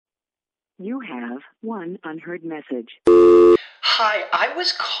You have one unheard message. Hi, I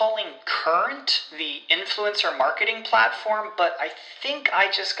was calling Current, the influencer marketing platform, but I think I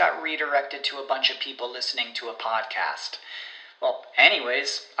just got redirected to a bunch of people listening to a podcast. Well,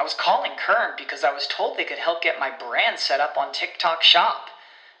 anyways, I was calling Current because I was told they could help get my brand set up on TikTok Shop,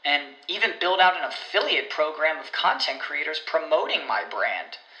 and even build out an affiliate program of content creators promoting my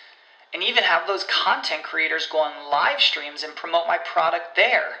brand, and even have those content creators go on live streams and promote my product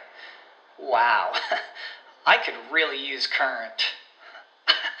there. Wow, I could really use Current.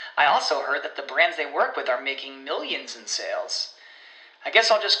 I also heard that the brands they work with are making millions in sales. I guess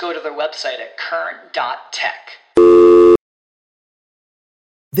I'll just go to their website at current.tech.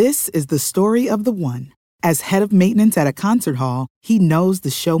 This is the story of the one. As head of maintenance at a concert hall, he knows the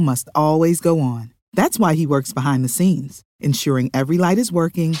show must always go on. That's why he works behind the scenes, ensuring every light is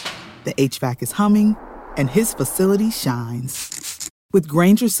working, the HVAC is humming, and his facility shines. With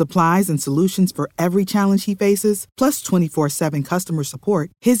Grainger's supplies and solutions for every challenge he faces, plus 24/7 customer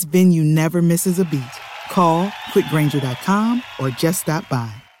support, his venue never misses a beat. Call quickgrainger.com or just stop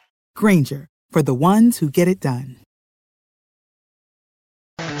by. Grainger, for the ones who get it done.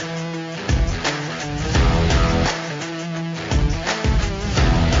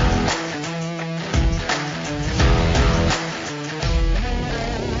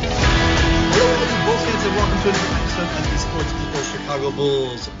 Chicago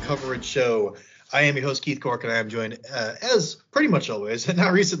Bulls coverage show. I am your host, Keith Cork, and I am joined, as pretty much always,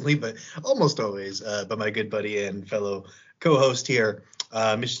 not recently, but almost always, by my good buddy and fellow co-host here,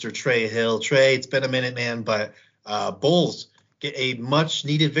 Mr. Trey Hill. Trey, it's been a minute, man, but Bulls get a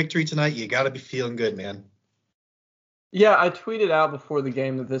much-needed victory tonight. You got to be feeling good, man. Yeah, I tweeted out before the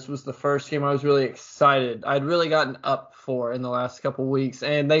game that this was the first game I was really excited. I'd really gotten up for in the last couple weeks,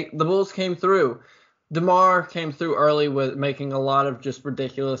 and the Bulls came through. DeMar came through early with making a lot of just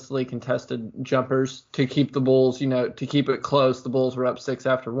ridiculously contested jumpers to keep the Bulls, to keep it close. The Bulls were up 6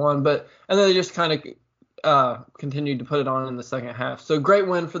 after 1, and then they just kind of continued to put it on in the second half. So great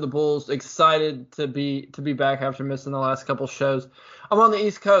win for the Bulls. Excited to be back after missing the last couple shows. I'm on the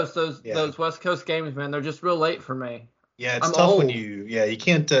East Coast. Those West Coast games, man, they're just real late for me. Yeah, it's tough when you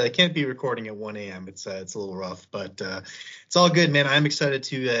can't be recording at 1 a.m. It's a little rough, but it's all good, man. I'm excited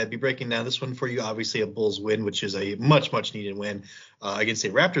to be breaking down this one for you. Obviously, a Bulls win, which is a much needed win against a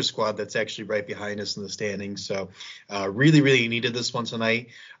Raptors squad that's actually right behind us in the standings. So really needed this one tonight.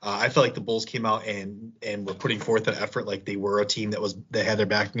 I felt like the Bulls came out and were putting forth an effort like they were a team that had their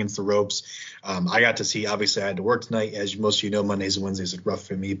back against the ropes. I got to see, obviously I had to work tonight. As most of you know, Mondays and Wednesdays are rough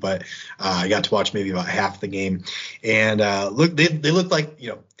for me, but I got to watch maybe about half the game. And look, they looked like,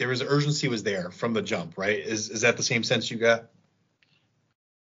 there was urgency was there from the jump, right? Is that the same sense you got?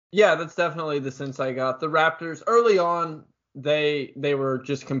 Yeah, that's definitely the sense I got. The Raptors early on, they were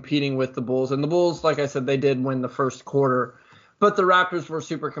just competing with the Bulls, and the Bulls, like I said, they did win the first quarter, but the Raptors were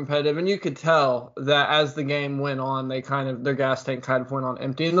super competitive, and you could tell that as the game went on, their gas tank kind of went on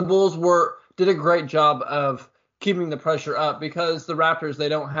empty, and the Bulls did a great job of keeping the pressure up because the Raptors, they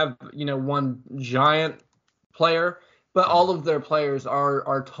don't have one giant player, but all of their players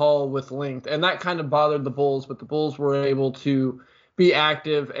are tall with length, and that kind of bothered the Bulls, but the Bulls were able to be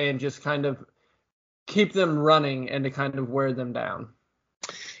active and just kind of keep them running and to kind of wear them down.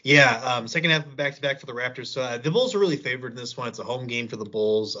 Yeah, second half of back-to-back for the Raptors. So the Bulls are really favored in this one. It's a home game for the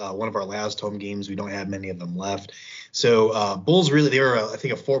Bulls, one of our last home games. We don't have many of them left. So Bulls really, they were, I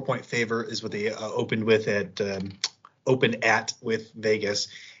think, a 4-point favor is what they opened at with Vegas.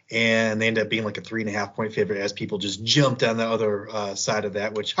 And they ended up being like a 3.5-point favorite as people just jumped on the other side of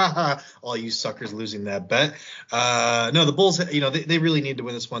that, which, all you suckers losing that bet. No, the Bulls, they really need to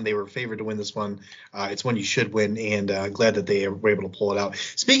win this one. They were favored to win this one. It's one you should win, and glad that they were able to pull it out.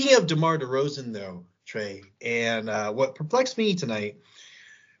 Speaking of DeMar DeRozan, though, Trey, and what perplexed me tonight,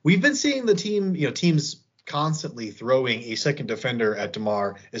 we've been seeing the teams constantly throwing a second defender at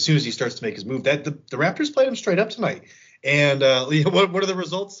DeMar as soon as he starts to make his move. That the Raptors played him straight up tonight. And what are the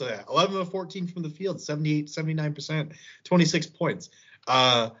results of that? 11 of 14 from the field, 79%, 26 points.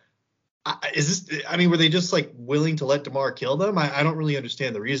 Were they just like willing to let DeMar kill them? I don't really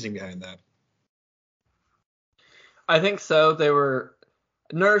understand the reasoning behind that. I think so. They were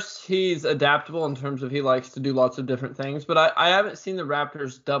Nurse. He's adaptable in terms of he likes to do lots of different things, but I haven't seen the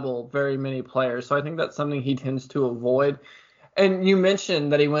Raptors double very many players. So I think that's something he tends to avoid. And you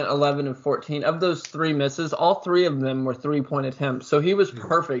mentioned that he went 11 of 14. Of those 3 misses, all 3 of them were 3-point attempts. So he was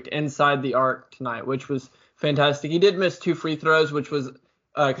perfect inside the arc tonight, which was fantastic. He did miss 2 free throws, which was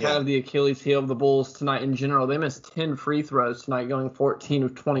kind of the Achilles heel of the Bulls tonight in general. They missed 10 free throws tonight, going 14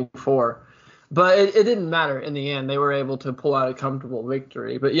 of 24. But it didn't matter in the end. They were able to pull out a comfortable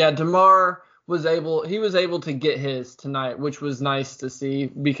victory. But yeah, DeMar was able to get his tonight, which was nice to see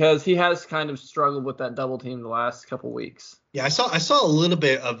because he has kind of struggled with that double team the last couple weeks. Yeah, I saw a little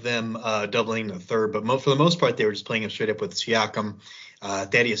bit of them doubling the third, but for the most part, they were just playing him straight up with Siakam.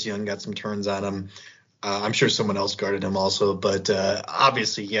 Thaddeus Young got some turns on him. I'm sure someone else guarded him also, but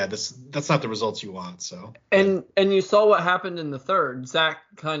obviously, yeah, that's not the results you want. So and you saw what happened in the third. Zach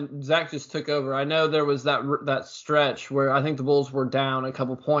just took over. I know there was that stretch where I think the Bulls were down a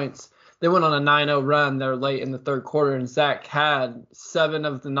couple points. They went on a 9-0 run there late in the third quarter, and Zach had 7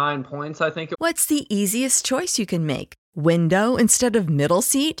 of the 9 points, I think. What's the easiest choice you can make? Window instead of middle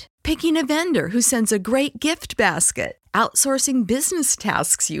seat? Picking a vendor who sends a great gift basket? Outsourcing business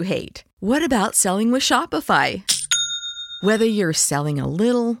tasks you hate? What about selling with Shopify? Whether you're selling a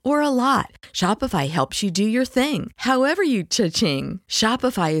little or a lot, Shopify helps you do your thing, however you cha-ching.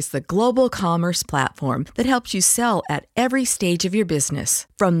 Shopify is the global commerce platform that helps you sell at every stage of your business.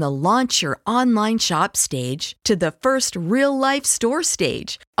 From the launch your online shop stage to the first real-life store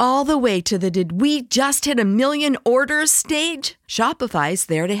stage, all the way to the did we just hit a million orders stage. Shopify's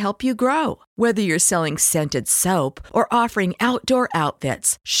there to help you grow. Whether you're selling scented soap or offering outdoor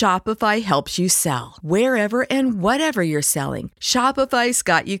outfits, Shopify helps you sell. Wherever and whatever you're selling, Shopify's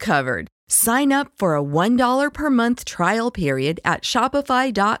got you covered. Sign up for a $1 per month trial period at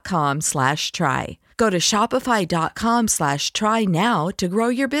shopify.com/try. Go to shopify.com/try now to grow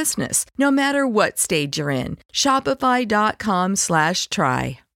your business, no matter what stage you're in.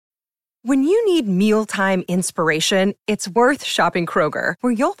 Shopify.com/try. When you need mealtime inspiration, it's worth shopping Kroger,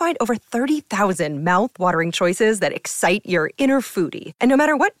 where you'll find over 30,000 mouth-watering choices that excite your inner foodie. And no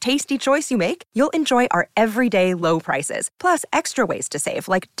matter what tasty choice you make, you'll enjoy our everyday low prices, plus extra ways to save,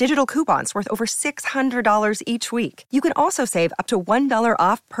 like digital coupons worth over $600 each week. You can also save up to $1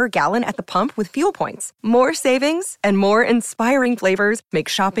 off per gallon at the pump with fuel points. More savings and more inspiring flavors make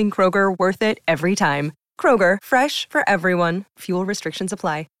shopping Kroger worth it every time. Kroger, fresh for everyone. Fuel restrictions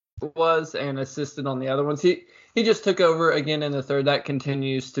apply. Was and assisted on the other ones. He just took over again in the third. That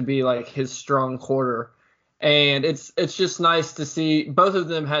continues to be like his strong quarter. And it's just nice to see both of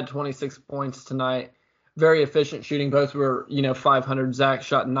them had 26 points tonight. Very efficient shooting. Both were, 500. Zach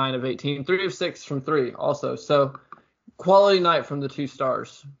shot 9 of 18, 3 of 6 from 3 also. So quality night from the two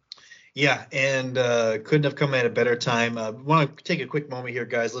stars. Yeah, and couldn't have come at a better time. Want to take a quick moment here,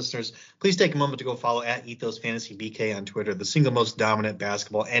 guys, listeners. Please take a moment to go follow at Ethos Fantasy BK on Twitter, the single most dominant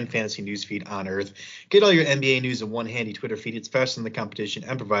basketball and fantasy news feed on earth. Get all your NBA news in one handy Twitter feed. It's faster than the competition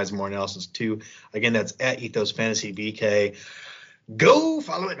and provides more analysis too. Again, that's at Ethos Fantasy BK. Go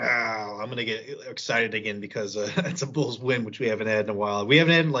follow it now. I'm going to get excited again because it's a Bulls win, which we haven't had in a while. We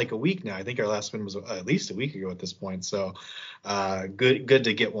haven't had in like a week now. I think our last win was at least a week ago at this point. So good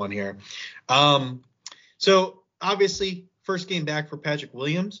to get one here. So obviously, first game back for Patrick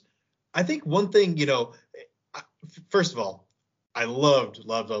Williams. I think one thing, first of all, I loved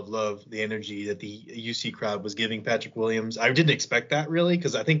the energy that the UC crowd was giving Patrick Williams. I didn't expect that really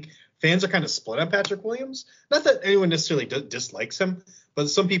because I think fans are kind of split on Patrick Williams. Not that anyone necessarily dislikes him, but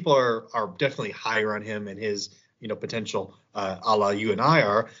some people are definitely higher on him and his potential, a la you and I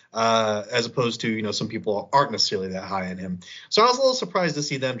are, as opposed to some people aren't necessarily that high on him. So I was a little surprised to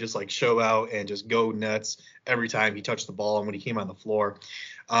see them just like show out and just go nuts every time he touched the ball and when he came on the floor.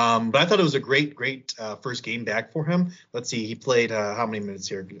 But I thought it was a great first game back for him. Let's see, he played how many minutes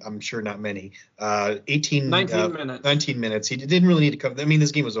here? I'm sure not many. 19 minutes. 19 minutes. He didn't really need to come. I mean,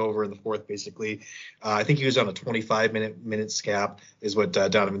 this game was over in the fourth, basically. I think he was on a 25-minute cap, is what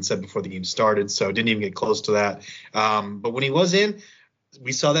Donovan said before the game started. So didn't even get close to that. But when he was in,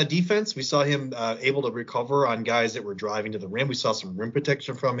 we saw that defense. We saw him able to recover on guys that were driving to the rim. We saw some rim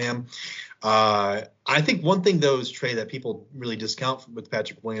protection from him. I think one thing, though, is, Trey, that people really discount with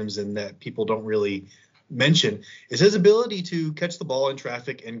Patrick Williams and that people don't really mention is his ability to catch the ball in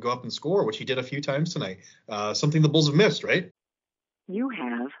traffic and go up and score, which he did a few times tonight. Something the Bulls have missed, right? You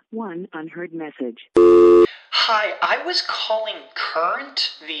have one unheard message. Hi, I was calling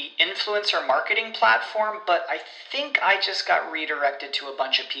Current, the influencer marketing platform, but I think I just got redirected to a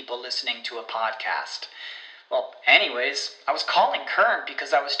bunch of people listening to a podcast. Well, anyways, I was calling Current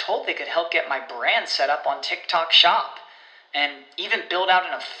because I was told they could help get my brand set up on TikTok Shop and even build out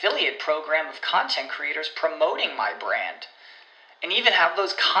an affiliate program of content creators promoting my brand. And even have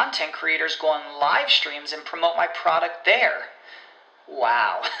those content creators go on live streams and promote my product there.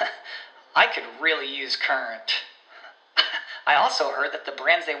 Wow, I could really use Current. I also heard that the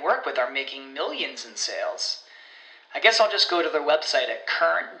brands they work with are making millions in sales. I guess I'll just go to their website at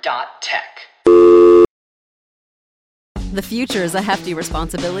current.tech. The future is a hefty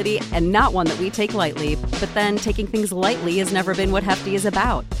responsibility and not one that we take lightly. But then taking things lightly has never been what Hefty is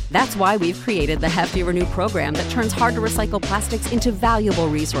about. That's why we've created the Hefty Renew program that turns hard-to-recycle plastics into valuable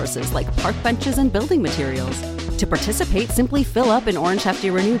resources like park benches and building materials. To participate, simply fill up an orange Hefty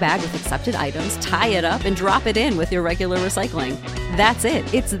Renew bag with accepted items, tie it up, and drop it in with your regular recycling. That's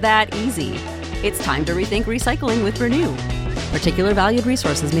it. It's that easy. It's time to rethink recycling with Renew. Particular valued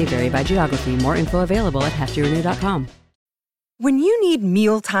resources may vary by geography. More info available at heftyrenew.com. When you need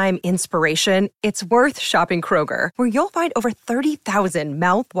mealtime inspiration, it's worth shopping Kroger, where you'll find over 30,000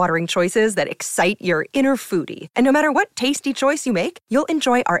 mouth-watering choices that excite your inner foodie. And no matter what tasty choice you make, you'll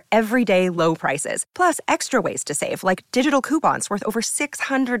enjoy our everyday low prices, plus extra ways to save, like digital coupons worth over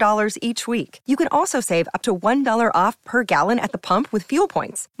 $600 each week. You can also save up to $1 off per gallon at the pump with fuel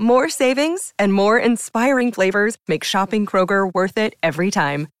points. More savings and more inspiring flavors make shopping Kroger worth it every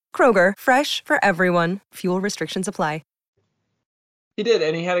time. Kroger, fresh for everyone. Fuel restrictions apply. He did,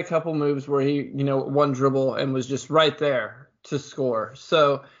 and he had a couple moves where he, one dribble and was just right there to score.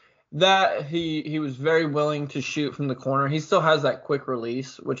 So that he was very willing to shoot from the corner. He still has that quick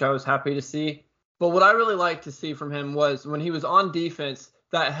release, which I was happy to see. But what I really liked to see from him was when he was on defense,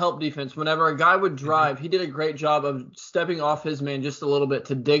 that help defense. Whenever a guy would drive, he did a great job of stepping off his man just a little bit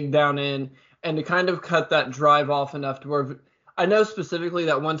to dig down in and to kind of cut that drive off enough to where I know specifically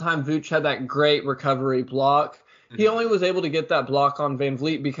that one time Vooch had that great recovery block. He only was able to get that block on Van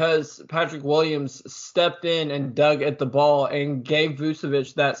Vliet because Patrick Williams stepped in and dug at the ball and gave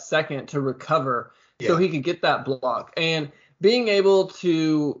Vucevic that second to recover so he could get that block. And being able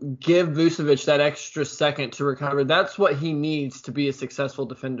to give Vucevic that extra second to recover, that's what he needs to be a successful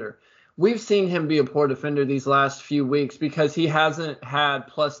defender. We've seen him be a poor defender these last few weeks because he hasn't had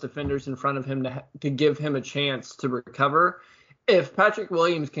plus defenders in front of him to give him a chance to recover. If Patrick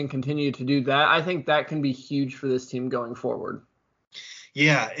Williams can continue to do that, I think that can be huge for this team going forward.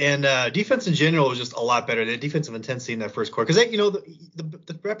 Yeah, and defense in general was just a lot better. The defensive intensity in that first quarter, because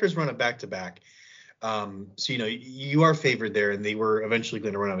the Raptors run a back-to-back. So you are favored there, and they were eventually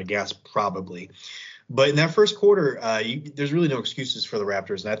going to run out of gas probably. But in that first quarter, there's really no excuses for the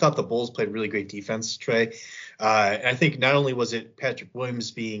Raptors. And I thought the Bulls played really great defense, Trey. And I think not only was it Patrick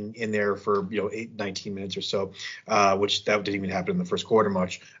Williams being in there for 19 minutes or so, which that didn't even happen in the first quarter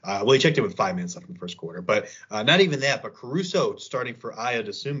much. He checked in with 5 minutes left in the first quarter, but not even that. But Caruso starting for Aya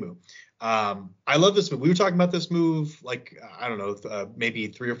Dosunmu. I love this move. We were talking about this move maybe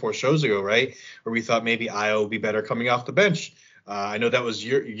 3 or 4 shows ago, right? Where we thought maybe Aya would be better coming off the bench. I know that was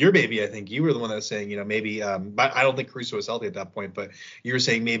your baby. I think you were the one that was saying, maybe. But I don't think Caruso was healthy at that point. But you were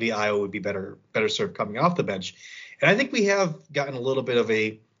saying maybe Io would be better served coming off the bench. And I think we have gotten a little bit of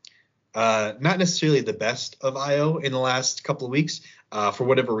a not necessarily the best of Io in the last couple of weeks for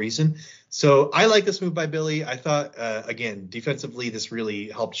whatever reason. So I like this move by Billy. I thought, again, defensively, this really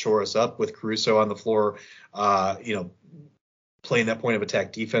helped shore us up with Caruso on the floor. Playing that point of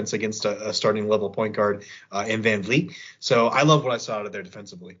attack defense against a starting level point guard in Van Vliet. So I love what I saw out of there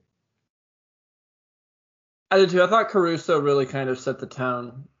defensively. I did too. I thought Caruso really kind of set the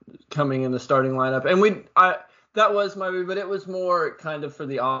tone coming in the starting lineup. And that was my move, but it was more kind of for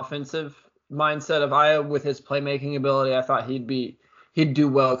the offensive mindset of Aya with his playmaking ability. I thought he'd do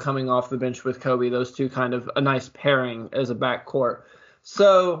well coming off the bench with Kobe. Those two kind of a nice pairing as a backcourt.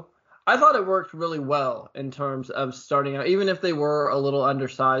 So I thought it worked really well in terms of starting out, even if they were a little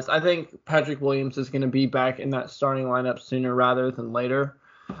undersized. I think Patrick Williams is going to be back in that starting lineup sooner rather than later.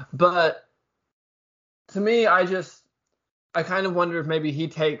 But to me, I kind of wonder if maybe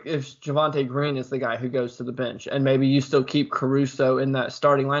if Javonte Green is the guy who goes to the bench, and maybe you still keep Caruso in that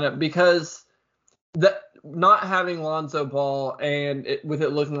starting lineup, because not having Lonzo Ball and with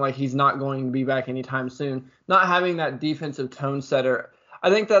it looking like he's not going to be back anytime soon, not having that defensive tone setter, I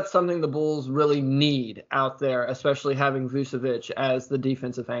think that's something the Bulls really need out there, especially having Vucevic as the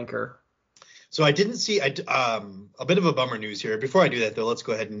defensive anchor. So I didn't see a bit of a bummer news here. Before I do that, though, let's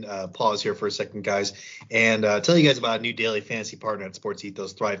go ahead and pause here for a second, guys, and tell you guys about a new daily fantasy partner at Sports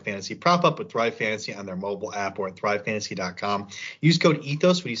Ethos, Thrive Fantasy. Prop up with Thrive Fantasy on their mobile app or at thrivefantasy.com. Use code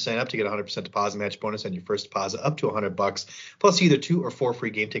ETHOS when you sign up to get a 100% deposit match bonus on your first deposit up to $100, plus either 2 or 4 free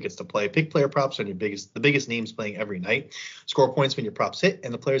game tickets to play. Pick player props on the biggest names playing every night. Score points when your props hit,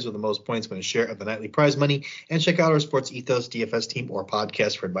 and the players with the most points win a share of the nightly prize money. And check out our Sports Ethos DFS team or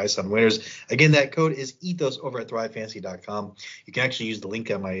podcast for advice on winners. Again, that code is ethos over at thrivefantasy.com. You can actually use the link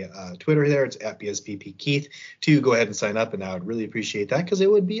on my Twitter there. It's at BSBPKeith to go ahead and sign up, and I would really appreciate that because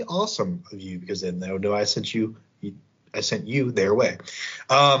it would be awesome of you, because then they would know I sent you their way.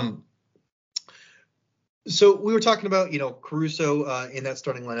 So we were talking about, Caruso in that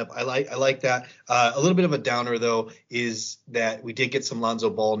starting lineup. I like that. A little bit of a downer though is that we did get some Lonzo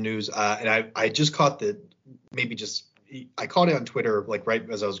Ball news, and I just caught I caught it on Twitter like right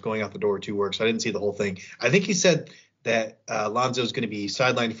as I was going out the door to work, so I didn't see the whole thing. I think he said that Lonzo is going to be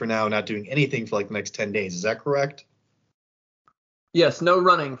sidelined for now, not doing anything for like the next 10 days. Is that correct? Yes, no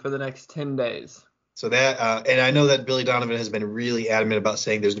running for the next 10 days. So that, and I know that Billy Donovan has been really adamant about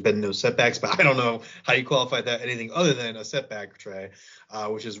saying there's been no setbacks, but I don't know how you qualify that anything other than a setback, Trey,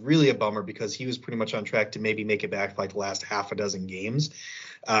 which is really a bummer because he was pretty much on track to maybe make it back for like the last half a dozen games.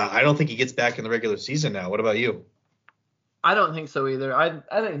 I don't think he gets back in the regular season now. What about you? I don't think so either. I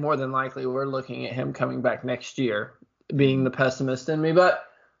think more than likely we're looking at him coming back next year, being the pessimist in me. But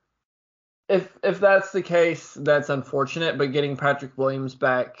if that's the case, that's unfortunate. But getting Patrick Williams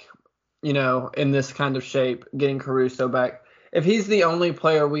back, in this kind of shape, getting Caruso back, if he's the only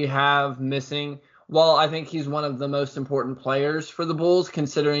player we have missing, while I think he's one of the most important players for the Bulls,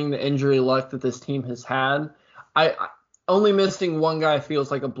 considering the injury luck that this team has had, I only missing one guy feels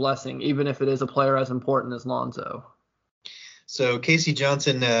like a blessing, even if it is a player as important as Lonzo. So Casey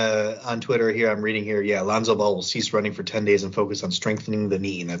Johnson on Twitter here, I'm reading here, Lonzo Ball will cease running for 10 days and focus on strengthening the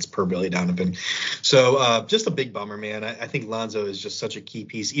knee, and that's per Billy Donovan. So just a big bummer, man. I think Lonzo is just such a key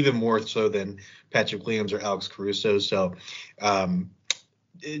piece, even more so than Patrick Williams or Alex Caruso. So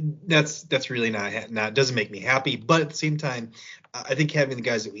that's really not doesn't make me happy. But at the same time, I think having the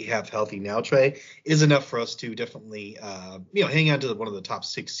guys that we have healthy now, Trey, is enough for us to definitely hang on to one of the top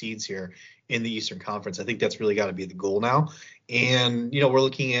 6 seeds here in the Eastern Conference. I think that's really got to be the goal now. And, we're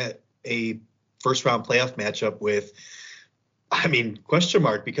looking at a first round playoff matchup with, question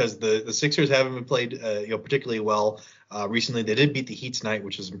mark, because the Sixers haven't been played, particularly well recently. They did beat the Heat tonight,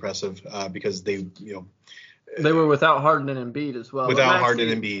 which is impressive because they were without Harden and Embiid as well. Without Harden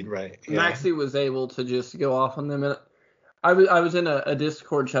and Embiid, right. Yeah. Maxey was able to just go off on them. And I was in a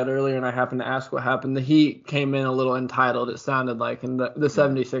Discord chat earlier, and I happened to ask what happened. The Heat came in a little entitled, it sounded like, and the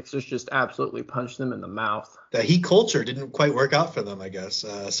 76ers just absolutely punched them in the mouth. The Heat culture didn't quite work out for them, I guess.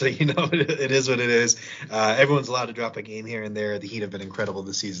 So, it is what it is. Everyone's allowed to drop a game here and there. The Heat have been incredible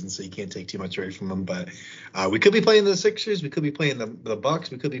this season, so you can't take too much away from them. But we could be playing the Sixers. We could be playing the Bucks.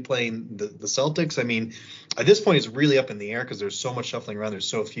 We could be playing the Celtics. At this point, it's really up in the air because there's so much shuffling around. There's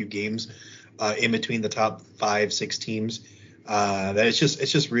so few games in between the top 5-6 teams that it's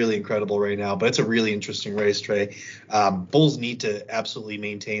just really incredible right now. But it's a really interesting race, Trey. Bulls need to absolutely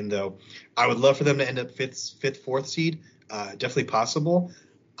maintain, though. I would love for them to end up fifth, fourth seed. Definitely possible.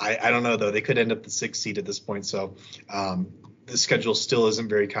 I don't know, though. They could end up the 6th seed at this point. So the schedule still isn't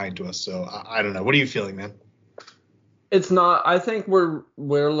very kind to us. So I don't know. What are you feeling, man? It's not. I think we're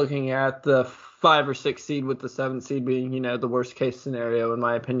looking at the 5 or 6 seed, with the 7th seed being, the worst case scenario, in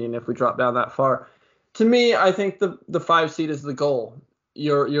my opinion, if we drop down that far. To me, I think the 5 seed is the goal.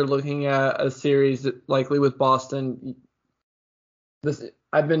 You're looking at a series likely with Boston.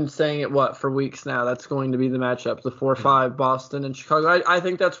 I've been saying it for weeks now. That's going to be the matchup, the 4-5 Boston and Chicago. I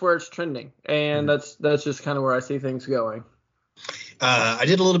think that's where it's trending, and that's just kind of where I see things going. I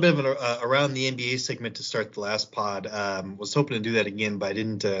did a little bit of an around the NBA segment to start the last pod. Was hoping to do that again, but I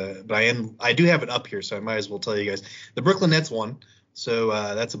didn't. But I do have it up here, so I might as well tell you guys. The Brooklyn Nets won, so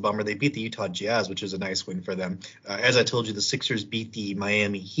that's a bummer. They beat the Utah Jazz, which is a nice win for them. As I told you, the Sixers beat the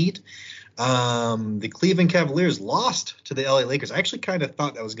Miami Heat. The Cleveland Cavaliers lost to the LA Lakers. I actually kind of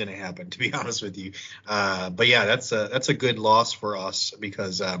thought that was going to happen, to be honest with you. But yeah, that's a good loss for us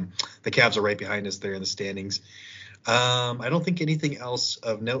because the Cavs are right behind us there in the standings. I don't think anything else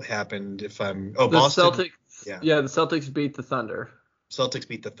of note happened. Boston. Celtics. Yeah, the Celtics beat the Thunder. Celtics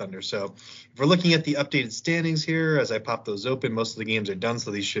beat the Thunder. So if we're looking at the updated standings here, as I pop those open, most of the games are done,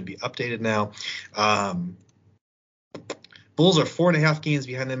 so these should be updated now. Bulls are 4.5 games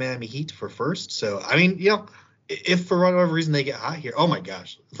behind the Miami Heat for first. So, if for whatever reason they get hot here, oh my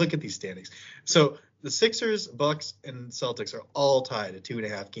gosh, look at these standings. So the Sixers, Bucks, and Celtics are all tied at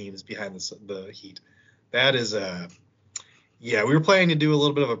 2.5 games behind the Heat. That is we were planning to do a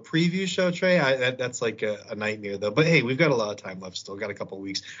little bit of a preview show, Trey. That's like a nightmare, though. But, hey, we've got a lot of time left still. Got a couple of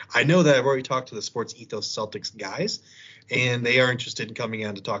weeks. I know that I've already talked to the Sports Ethos Celtics guys, and they are interested in coming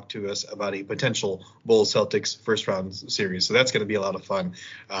on to talk to us about a potential Bulls-Celtics first-round series. So that's going to be a lot of fun.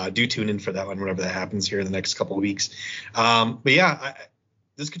 Do tune in for that one whenever that happens here in the next couple of weeks.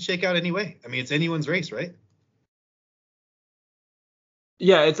 This could shake out anyway. It's anyone's race, right?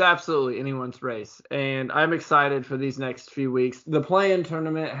 Yeah, it's absolutely anyone's race, and I'm excited for these next few weeks. The play-in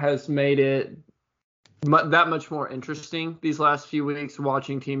tournament has made it that much more interesting these last few weeks,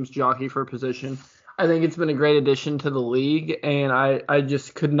 watching teams jockey for position. I think it's been a great addition to the league, and I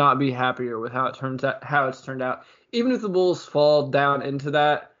just could not be happier with how it's turned out. Even if the Bulls fall down into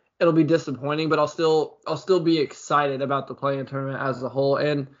that, it'll be disappointing, but I'll still be excited about the play-in tournament as a whole.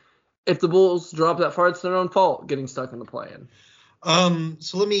 And if the Bulls drop that far, it's their own fault getting stuck in the play-in.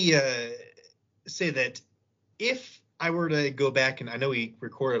 So let me say that if I were to go back, and I know we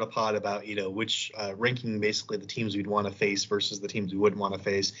recorded a pod about, which ranking basically the teams we'd want to face versus the teams we wouldn't want to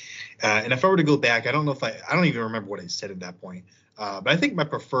face. And if I were to go back, I don't even remember what I said at that point. But I think my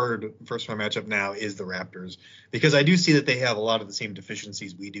preferred first round matchup now is the Raptors, because I do see that they have a lot of the same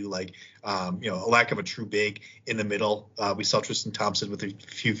deficiencies we do, like, a lack of a true big in the middle. We saw Tristan Thompson with a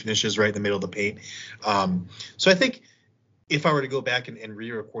few finishes right in the middle of the paint. So I think if I were to go back and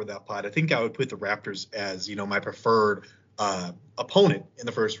re-record that pod, I think I would put the Raptors as, my preferred opponent in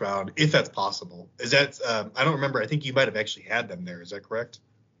the first round, if that's possible. Is that I don't remember. I think you might have actually had them there. Is that correct?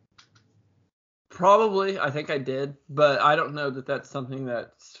 Probably. I think I did, but I don't know that that's something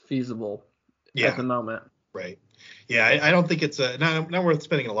that's feasible at the moment. Right. Yeah, I don't think it's not worth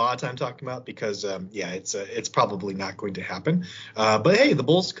spending a lot of time talking about, because it's probably not going to happen. But hey, the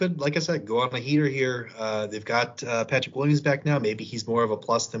Bulls could, like I said, go on a heater here. They've got Patrick Williams back now. Maybe he's more of a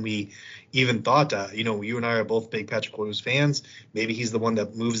plus than we even thought. You and I are both big Patrick Williams fans. Maybe he's the one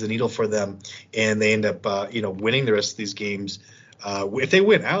that moves the needle for them, and they end up winning the rest of these games. If they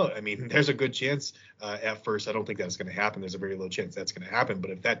win out, I mean, there's a good chance. At first, I don't think that's going to happen. There's a very low chance that's going to happen.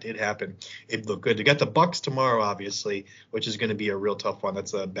 But if that did happen, it'd look good. They got the Bucks tomorrow, obviously, which is going to be a real tough one.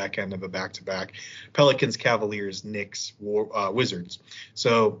 That's a back end of a back-to-back. Pelicans, Cavaliers, Knicks, Wizards.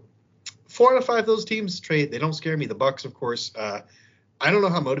 So 4 out of 5 of those teams, Trey, they don't scare me. The Bucks, of course, I don't know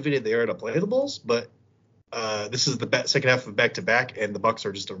how motivated they are to play the Bulls, but this is the second half of a back-to-back, and the Bucks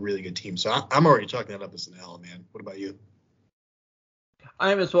are just a really good team. So I'm already chalking that up as an L, man. What about you?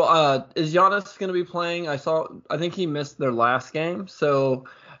 I am as well. Is Giannis going to be playing? I think he missed their last game. So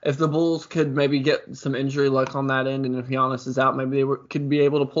if the Bulls could maybe get some injury luck on that end, and if Giannis is out, maybe they could be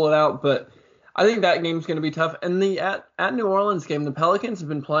able to pull it out. But I think that game's going to be tough. And the at New Orleans game, the Pelicans have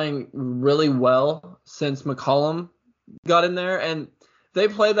been playing really well since McCollum got in there. And they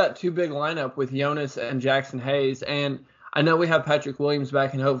played that two big lineup with Jonas and Jackson Hayes. And I know we have Patrick Williams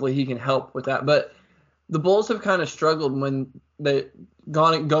back, and hopefully he can help with that. But the Bulls have kind of struggled when they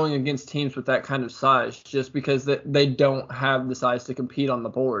going against teams with that kind of size, just because they don't have the size to compete on the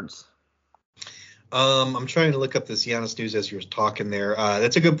boards. I'm trying to look up this Giannis news as you're talking there.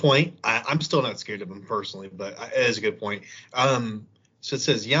 That's a good point. I'm still not scared of him personally, but it is a good point. So it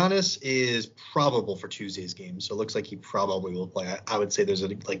says Giannis is probable for Tuesday's game. So it looks like he probably will play. I would say there's a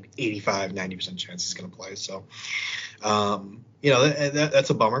 85-90% chance he's going to play. So, that's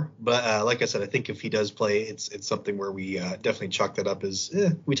a bummer. But like I said, I think if he does play, it's something where we definitely chalk that up as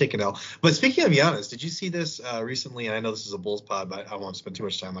we take an L. But speaking of Giannis, did you see this recently? And I know this is a Bulls pod, but I don't want to spend too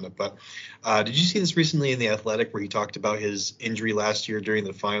much time on it. But did you see this recently in The Athletic, where he talked about his injury last year during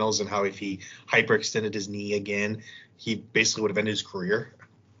the finals, and how if he hyperextended his knee again, he basically would have ended his career?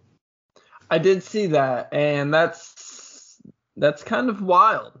 I did see that, and that's kind of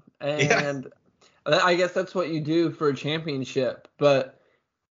wild. And I guess that's what you do for a championship. But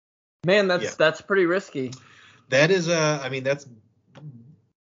man, that's pretty risky. That is, that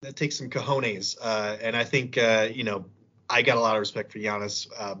takes some cojones. And I think, I got a lot of respect for Giannis,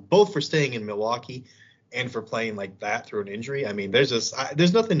 both for staying in Milwaukee and for playing like that through an injury. I mean, there's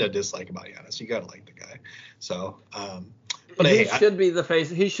nothing to dislike about Giannis. You gotta like the guy. So, but he should be the face.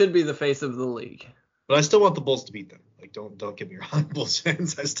 He should be the face of the league. But I still want the Bulls to beat them. Like, don't get me wrong, Bulls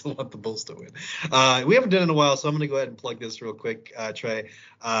fans. I still want the Bulls to win. We haven't done it in a while, so I'm gonna go ahead and plug this real quick, Trey.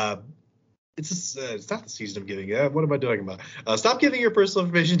 It's not the season of giving. What am I doing about? Stop giving your personal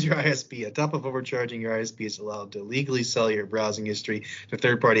information to your ISP. On top of overcharging, your ISP is allowed to legally sell your browsing history to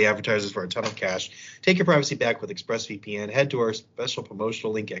third-party advertisers for a ton of cash. Take your privacy back with ExpressVPN. Head to our special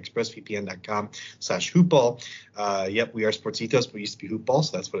promotional link at expressvpn.com/hoopball. Yep, we are Sports Ethos, but we used to be Hoopball,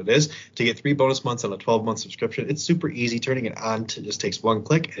 so that's what it is. To get 3 bonus months on a 12-month subscription, it's super easy. Turning it on just takes one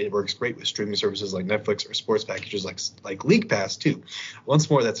click, and it works great with streaming services like Netflix or sports packages like League Pass, too. Once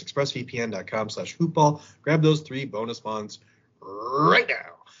more, that's expressvpn.com/hoopball. Grab those 3 bonus months right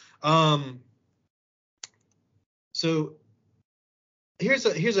now. So here's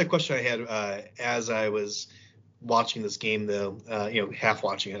a question I had as I was watching this game, though, half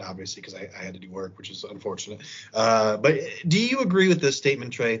watching it, obviously, because I had to do work, which is unfortunate. But do you agree with this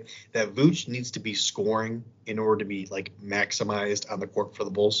statement, Trey, that Vooch needs to be scoring in order to be maximized on the court for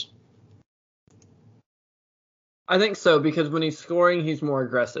the Bulls? I think so, because when he's scoring, he's more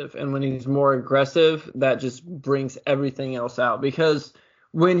aggressive. And when he's more aggressive, that just brings everything else out. Because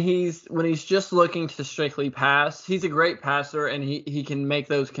when he's just looking to strictly pass, he's a great passer, and he can make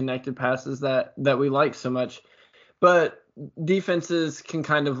those connected passes that we like so much. But defenses can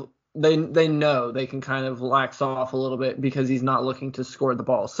kind of they know they can kind of lax off a little bit because he's not looking to score the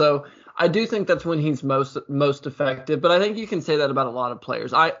ball. So I do think that's when he's most effective. But I think you can say that about a lot of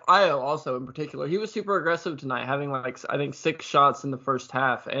players. I also in particular, he was super aggressive tonight, having I think 6 shots in the first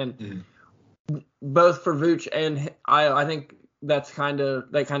half, and both for Vooch and I think that kind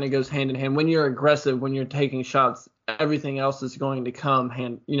of goes hand in hand. When you're aggressive, when you're taking shots, everything else is going to come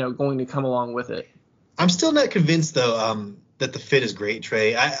along with it. I'm still not convinced though that the fit is great,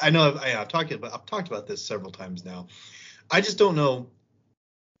 Trey. I know I've talked about this several times now. I just don't know.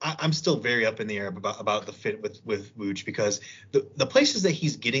 I'm still very up in the air about the fit with Vooch, because the places that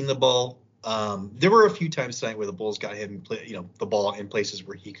he's getting the ball. There were a few times tonight where the Bulls got him, the ball in places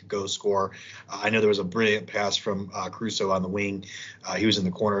where he could go score. I know there was a brilliant pass from Caruso on the wing. He was in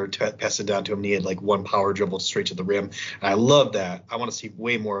the corner, passed it down to him, and he had like one power dribble straight to the rim. And I love that. I want to see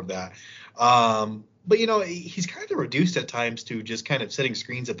way more of that. But he's kind of reduced at times to just kind of setting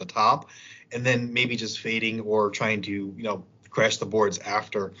screens at the top and then maybe just fading or trying to, crash the boards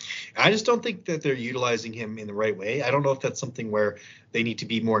after. And I just don't think that they're utilizing him in the right way. I don't know if that's something where they need to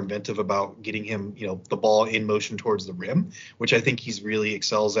be more inventive about getting him, the ball in motion towards the rim, which I think he's really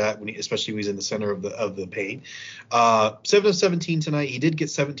excels at, especially when he's in the center of the paint. 7 of 17 tonight. He did get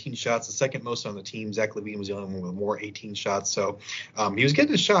 17 shots, the second most on the team. Zach LaVine was the only one with more, 18 shots. So he was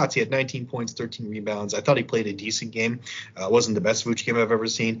getting his shots. He had 19 points, 13 rebounds. I thought he played a decent game. Wasn't the best Vooch game I've ever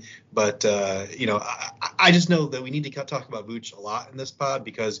seen, but I just know that we need to talk about Vooch a lot in this pod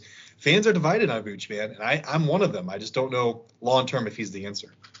because fans are divided on Vooch, man, and I'm one of them. I just don't know long term if he's the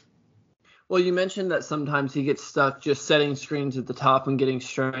answer. Well, you mentioned that sometimes he gets stuck just setting screens at the top and getting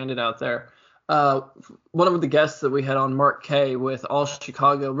stranded out there. One of the guests that we had on, Mark K with All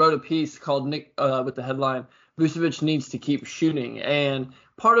Chicago, wrote a piece called Nick with the headline "Vucevic needs to keep shooting," and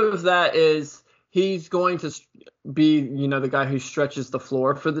part of that is he's going to be, the guy who stretches the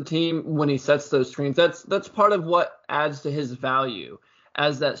floor for the team when he sets those screens. That's part of what adds to his value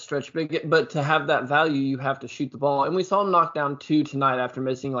as that stretch big. But to have that value, you have to shoot the ball. And we saw him knock down 2 tonight after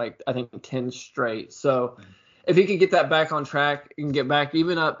missing 10 straight. So if he could get that back on track and get back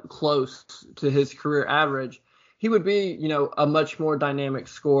even up close to his career average, he would be, a much more dynamic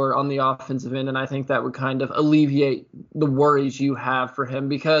scorer on the offensive end. And I think that would kind of alleviate the worries you have for him,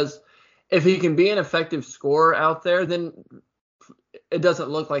 because if he can be an effective scorer out there, then it doesn't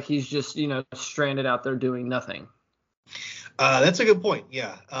look like he's just, stranded out there doing nothing. That's a good point.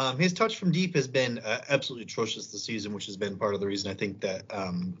 Yeah. His touch from deep has been absolutely atrocious this season, which has been part of the reason I think that,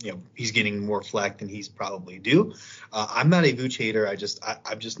 he's getting more flack than he's probably due. I'm not a Vooch hater.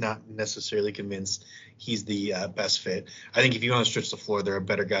 I'm just not necessarily convinced he's the best fit. I think if you want to stretch the floor, there are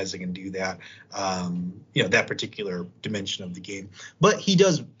better guys that can do that, that particular dimension of the game. But he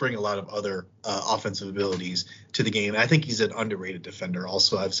does bring a lot of other offensive abilities to the game. I think he's an underrated defender.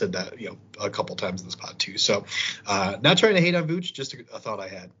 Also, I've said that, a couple times in this pod too. So not trying to hate on Vooch, just a thought I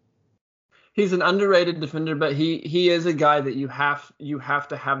had. He's an underrated defender, but he is a guy that you have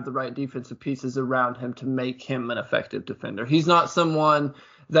to have the right defensive pieces around him to make him an effective defender. He's not someone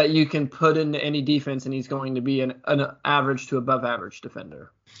that you can put into any defense and he's going to be an average to above average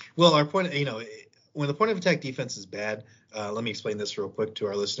defender. Well, our point, when the point of attack defense is bad, let me explain this real quick to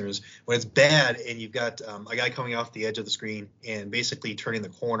our listeners. When it's bad and you've got a guy coming off the edge of the screen and basically turning the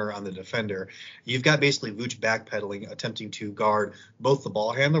corner on the defender, you've got basically Vooch backpedaling, attempting to guard both the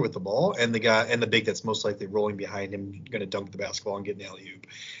ball handler with the ball and the guy and the big that's most likely rolling behind him, going to dunk the basketball and get an alley-oop.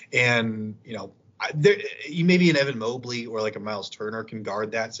 And, maybe an Evan Mobley or like a Miles Turner can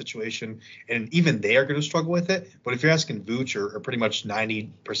guard that situation, and even they are going to struggle with it. But if you're asking Vooch or pretty much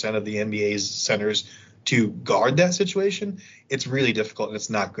 90% of the NBA's centers to guard that situation, it's really difficult and it's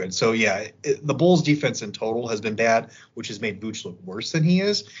not good. So yeah, the Bulls defense in total has been bad, which has made Vooch look worse than he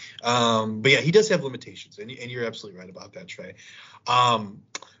is. But yeah, he does have limitations, and you're absolutely right about that, Trey.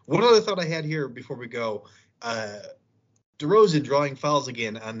 One other thought I had here before we go, DeRozan drawing fouls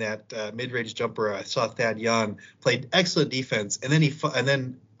again on that mid-range jumper. I saw Thad Young played excellent defense, and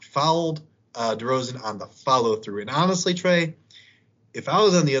then fouled DeRozan on the follow-through. And honestly, Trey, if I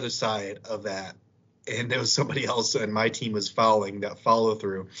was on the other side of that and there was somebody else and my team was fouling that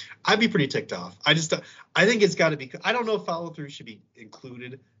follow-through, I'd be pretty ticked off. I think it's got to be – I don't know if follow-through should be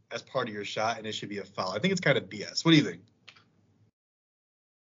included as part of your shot and it should be a foul. I think it's kind of BS. What do you think?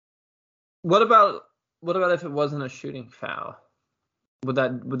 What about if it wasn't a shooting foul? Would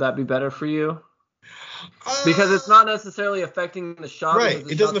that be better for you? Because it's not necessarily affecting the shot. Right.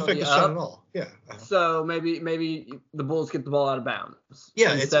 It doesn't affect the shot at all. Yeah. So maybe the Bulls get the ball out of bounds.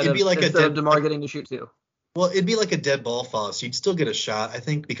 Yeah, it'd be like instead of DeMar getting to shoot too. Well, it'd be like a dead ball foul, so you'd still get a shot, I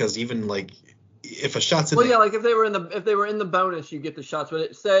think, because even like if a shot's in like if they were in the bonus, you get the shots.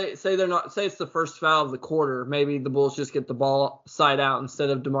 But say it's the first foul of the quarter, maybe the Bulls just get the ball side out instead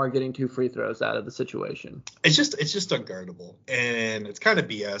of DeMar getting 2 free throws out of the situation. It's just unguardable, and it's kind of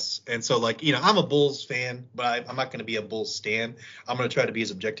BS. And so I'm a Bulls fan, but I'm not going to be a Bulls stan. I'm going to try to be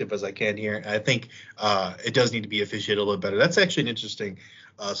as objective as I can here. And I think it does need to be officiated a little better. That's actually an interesting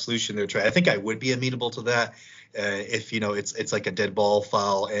solution they're trying. I think I would be amenable to that. If it's like a dead ball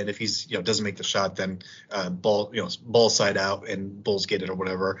foul, and if he's doesn't make the shot, then ball side out and Bulls get it or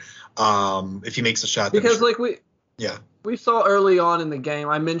whatever. If he makes the shot, because we saw early on in the game,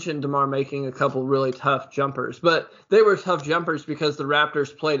 I mentioned DeMar making a couple really tough jumpers, but they were tough jumpers because the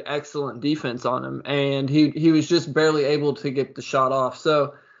Raptors played excellent defense on him, and he was just barely able to get the shot off.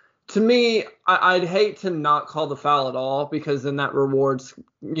 So to me, I'd hate to not call the foul at all, because then that rewards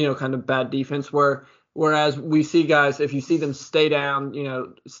kind of bad defense. Whereas we see guys, if you see them stay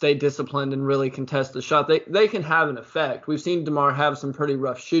down, stay disciplined and really contest the shot, they can have an effect. We've seen DeMar have some pretty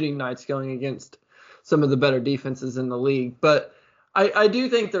rough shooting nights going against some of the better defenses in the league. But I do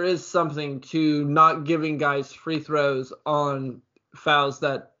think there is something to not giving guys free throws on fouls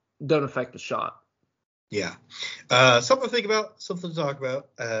that don't affect the shot. Yeah. Something to think about, something to talk about,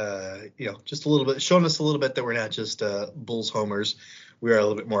 just a little bit, showing us a little bit that we're not just Bulls homers. We are a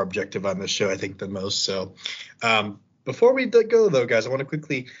little bit more objective on this show, I think, than most. So before we go, though, guys, I want to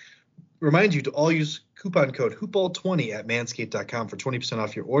quickly remind you to all use coupon code HoopBall20 at manscaped.com for 20%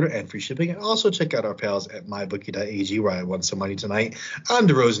 off your order and free shipping. And also check out our pals at mybookie.ag, where I won some money tonight on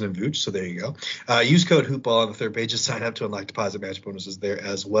DeRozan and Vooch. So there you go. Use code HoopBall on the third page to sign up to unlock deposit match bonuses there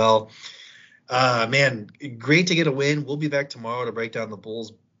as well. Man, great to get a win. We'll be back tomorrow to break down the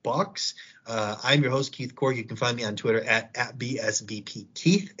Bulls Bucks. I'm your host, Keith Cork. You can find me on Twitter at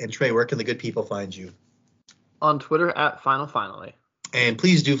BSBPKeith. And Trey, where can the good people find you? On Twitter at Finally. And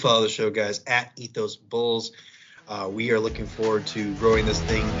please do follow the show, guys, at Ethos Bulls. We are looking forward to growing this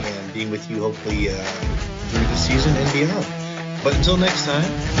thing and being with you hopefully through the season and beyond. But until next time,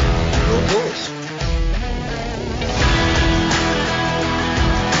 go Bulls.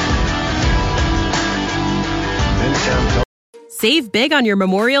 Save big on your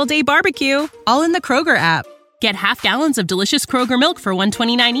Memorial Day barbecue, all in the Kroger app. Get half gallons of delicious Kroger milk for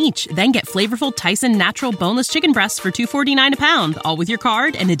 $1.29 each. Then get flavorful Tyson natural boneless chicken breasts for $2.49 a pound, all with your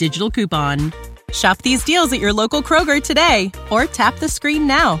card and a digital coupon. Shop these deals at your local Kroger today, or tap the screen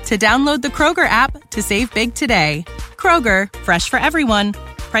now to download the Kroger app to save big today. Kroger, fresh for everyone.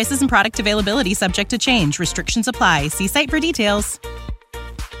 Prices and product availability subject to change. Restrictions apply. See site for details.